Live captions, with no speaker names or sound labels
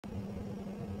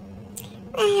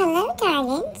Hello,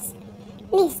 darlings.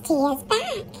 Miss T is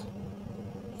back.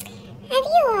 Have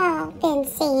you all been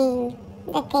seeing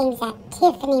the things that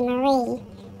Tiffany Marie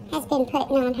has been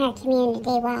putting on her community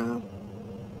wall?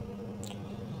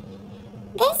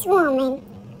 This woman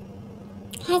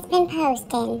has been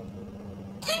posting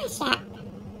Cash App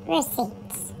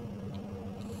receipts.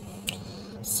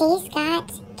 She's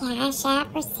got Cash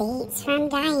App receipts from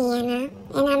Diana,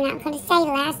 and I'm not going to say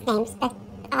last names, but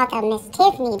although Miss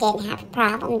Tiffany didn't have a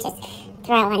problem just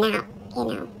throwing out,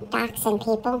 doxing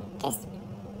people, just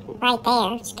right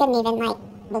there. She couldn't even,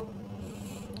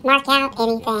 mark out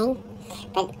anything.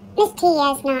 But Miss T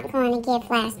is not going to give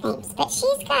last names. But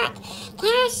she's got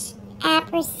Cash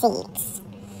App receipts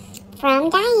from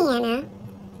Diana,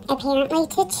 apparently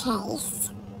to Chase.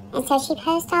 And so she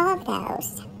posts all of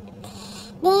those.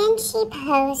 Then she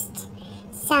posts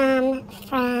some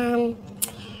from,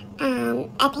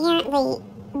 apparently,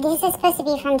 this is supposed to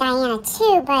be from Diana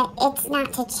too, but it's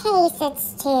not to Chase,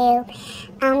 it's to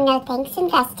No Thanks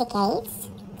Investigates,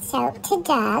 so to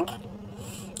Doug.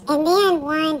 And then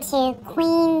one to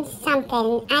Queen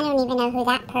something, I don't even know who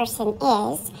that person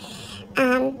is.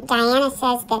 Diana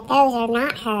says that those are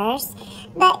not hers.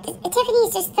 But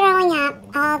Tiffany's just throwing up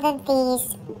all of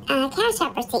these Cash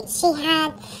App receipts. She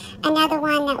had another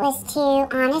one that was to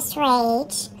Honest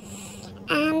Rage.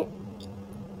 And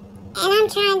I'm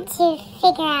trying to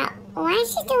figure out why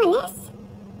she's doing this.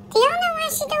 Do y'all know why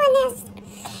she's doing this?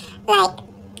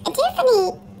 Tiffany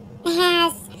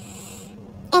has,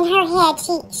 in her head,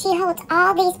 she holds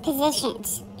all these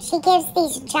positions. She gives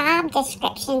these job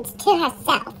descriptions to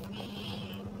herself.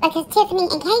 Because Tiffany,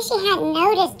 in case you hadn't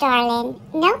noticed, darling,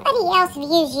 nobody else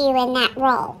views you in that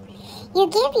role. You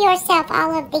give yourself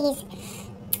all of these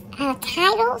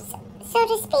titles, so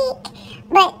to speak,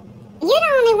 but you're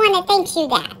the only one that thinks you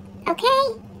that,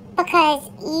 okay? Because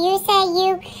you say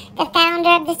you the founder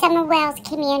of the Summer Wells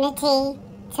community,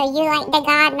 so you like the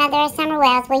godmother of Summer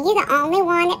Wells. Well, you're the only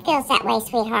one that feels that way,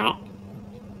 sweetheart.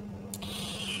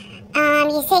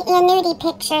 You sent your nudie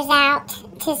pictures out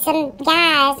to some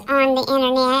guys on the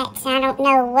internet. So I don't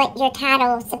know what your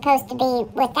title is supposed to be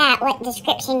with that, what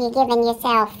description you're giving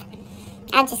yourself.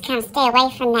 I'll just kind of stay away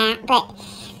from that. But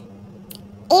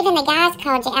even the guys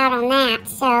called you out on that.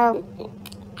 So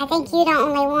I think you're the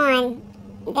only one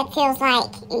that feels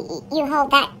like you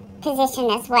hold that position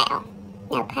as well.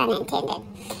 No pun intended.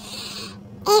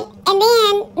 And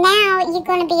then now you're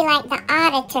going to be like the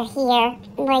auditor here,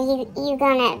 where you're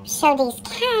going to show these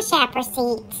Cash App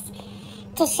receipts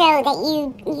to show that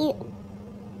you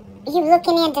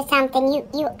looking into something,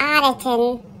 you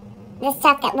auditing the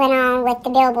stuff that went on with the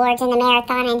billboards and the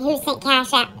marathon and who sent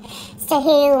Cash App to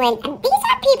who, and these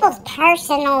are people's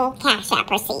personal Cash App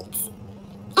receipts,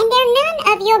 and they're none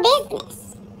of your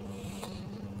business.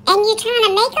 And you're trying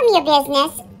to make them your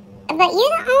business, but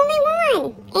you're the only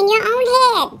one in your own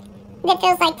head that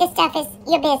feels like this stuff is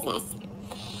your business.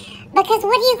 Because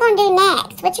what are you going to do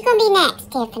next? What you going to be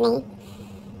next, Tiffany?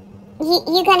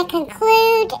 You're going to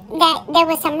conclude that there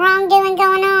was some wrongdoing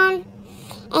going on,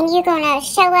 and you're going to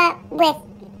show up with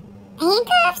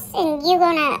handcuffs, and you're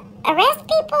going to arrest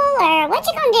people, or what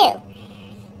you going to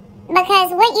do?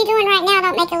 Because what you're doing right now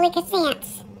don't make a lick of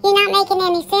sense. You're not making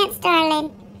any sense,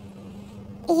 darling.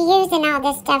 You're using all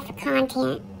this stuff for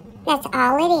content. That's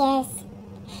all it is.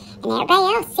 And everybody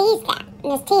else sees that.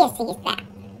 Miss Tia sees that.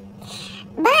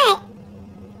 But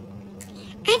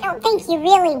I don't think you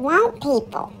really want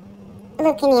people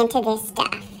looking into this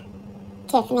stuff,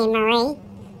 Tiffany Marie.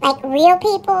 Like real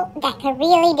people that could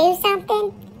really do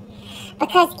something.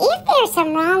 Because if there's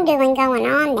some wrongdoing going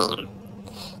on there,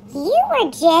 you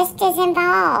were just as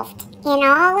involved in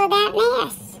all of that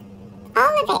mess.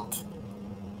 All of it.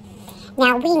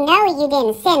 Now, we know you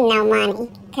didn't send no money,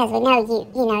 because we know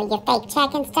you're fake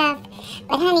checking stuff.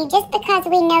 But, honey, just because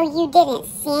we know you didn't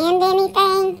send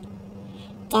anything,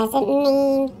 doesn't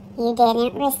mean you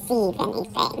didn't receive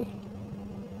anything.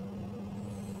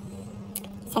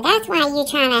 So that's why you're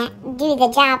trying to do the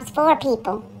jobs for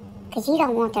people, because you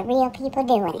don't want the real people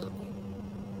doing it.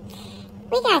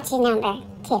 We got your number,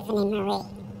 Tiffany Marie.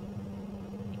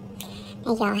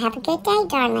 Now, y'all have a good day,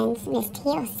 darlings. Miss T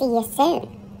will see you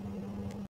soon.